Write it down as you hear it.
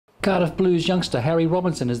Cardiff Blues youngster Harry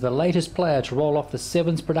Robinson is the latest player to roll off the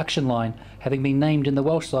Sevens production line, having been named in the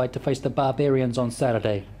Welsh side to face the Barbarians on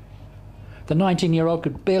Saturday. The 19-year-old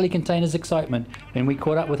could barely contain his excitement when we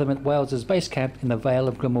caught up with him at Wales's base camp in the Vale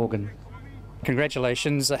of Glamorgan.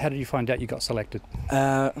 Congratulations. How did you find out you got selected?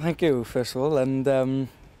 Thank you, first of all, and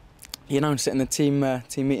you announced it in the team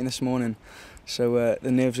meeting this morning, so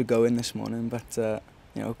the nerves are going this morning, but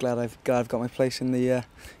you know, glad I've got my place in the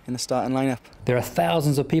starting lineup. There are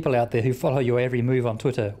thousands of people out there who follow your every move on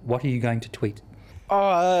Twitter. What are you going to tweet?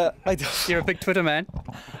 Oh, You're a big Twitter man.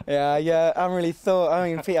 Yeah, I haven't really thought. I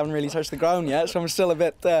mean, feet haven't really touched the ground yet, so I'm still a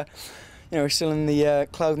bit, you know, still in the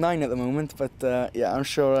cloud nine at the moment. But yeah, I'm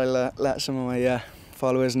sure I'll let some of my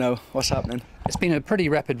followers know what's happening. It's been a pretty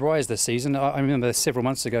rapid rise this season. I remember several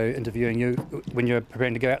months ago interviewing you when you were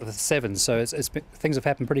preparing to go out with the Sevens, so things have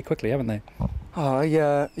happened pretty quickly, haven't they? Oh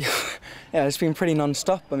yeah, yeah, it's been pretty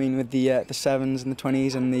non-stop. I mean, with the Sevens and the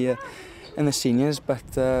 20s and the seniors, but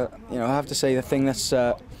you know, I have to say the thing that's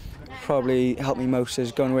probably helped me most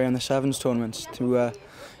is going away on the Sevens tournaments to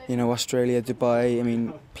you know, Australia, Dubai. I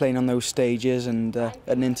mean, playing on those stages and at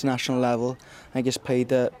an international level, I guess paid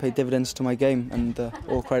dividends to my game, and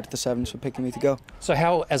all credit to the Sevens for picking me to go. So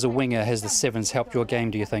how, as a winger, has the Sevens helped your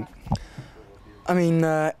game, do you think? I mean,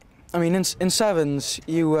 in Sevens,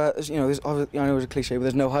 you know, I know it's a cliche, but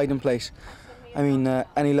there's no hiding place. I mean,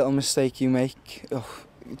 any little mistake you make,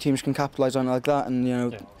 teams can capitalise on it like that, and you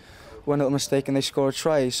know, one little mistake and they score a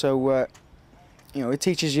try. So, you know, it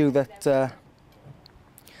teaches you that.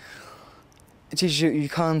 It teaches you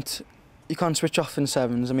can't switch off in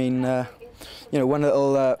Sevens. I mean, you know, one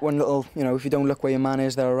little, you know, if you don't look where your man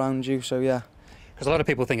is, they're around you. So yeah. Because a lot of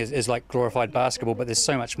people think it's like glorified basketball, but there's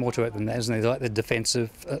so much more to it than that, isn't there? Like the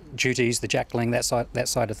defensive duties, the jackling, that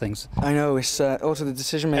side of things. I know, it's also the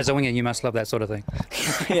decision making. As a winger, you must love that sort of thing.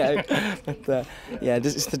 Yeah, but yeah,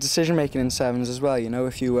 it's the decision making in Sevens as well. You know,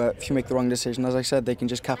 if you make the wrong decision, as I said, they can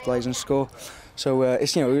just capitalise and score. So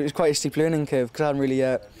it's, you know, it's quite a steep learning curve because I hadn't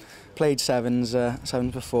really played sevens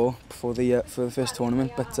before the first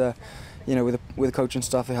tournament, but you know, with the coaching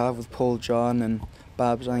staff I have with Paul, John, and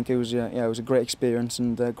Babs, I think it was it was a great experience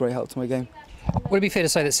and a great help to my game. Would it be fair to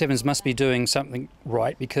say that Sevens must be doing something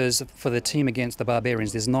right, because for the team against the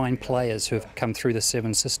Barbarians, there's 9 players who have come through the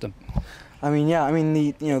Sevens system? I mean, yeah, I mean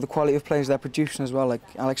the quality of players they're producing as well. Like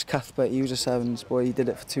Alex Cuthbert, he was a Sevens boy. He did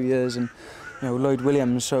it for 2 years, and you know, Lloyd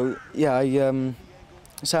Williams. So yeah,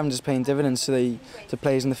 Sevens is paying dividends to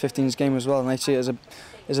players in the 15s game as well, and I see it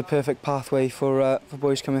as a perfect pathway for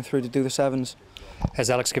boys coming through to do the Sevens. Has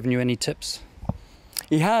Alex given you any tips?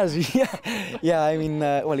 He has, yeah. I mean,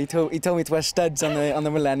 well, he told me to wear studs on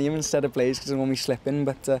the Millennium instead of blades because I didn't want me slipping.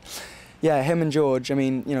 But yeah, him and George. I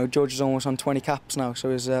mean, you know, George is almost on 20 caps now,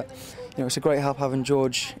 so it's you know, it's a great help having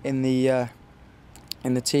George in the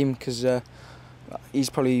team, because he's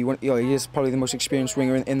probably he is probably the most experienced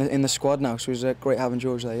winger in the squad now. So it's great having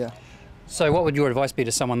George there. Yeah. So what would your advice be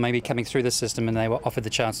to someone maybe coming through the system and they were offered the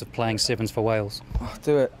chance of playing Sevens for Wales? Oh,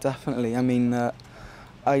 do it, definitely. I mean,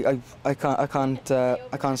 I can't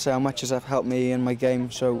say how much has helped me in my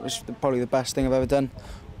game. So it's probably the best thing I've ever done,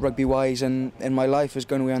 rugby-wise, and in my life, is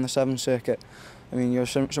going away on the Sevens circuit. I mean, you have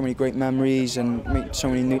so many great memories and meet so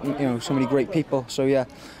many great people. So yeah,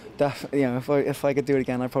 definitely. You know, if I could do it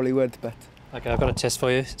again, I probably would. But okay, I've got a test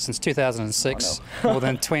for you. Since 2006, more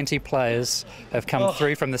than 20 players have come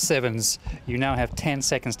through from the Sevens. You now have 10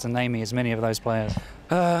 seconds to name me as many of those players.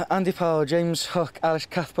 Andy Powell, James Hook, Alex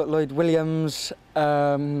Cuthbert, Lloyd Williams,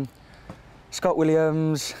 Scott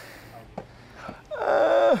Williams.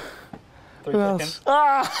 Who else?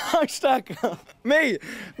 I'm stuck. Me.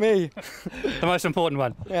 The most important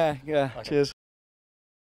one. Yeah. Okay. Cheers.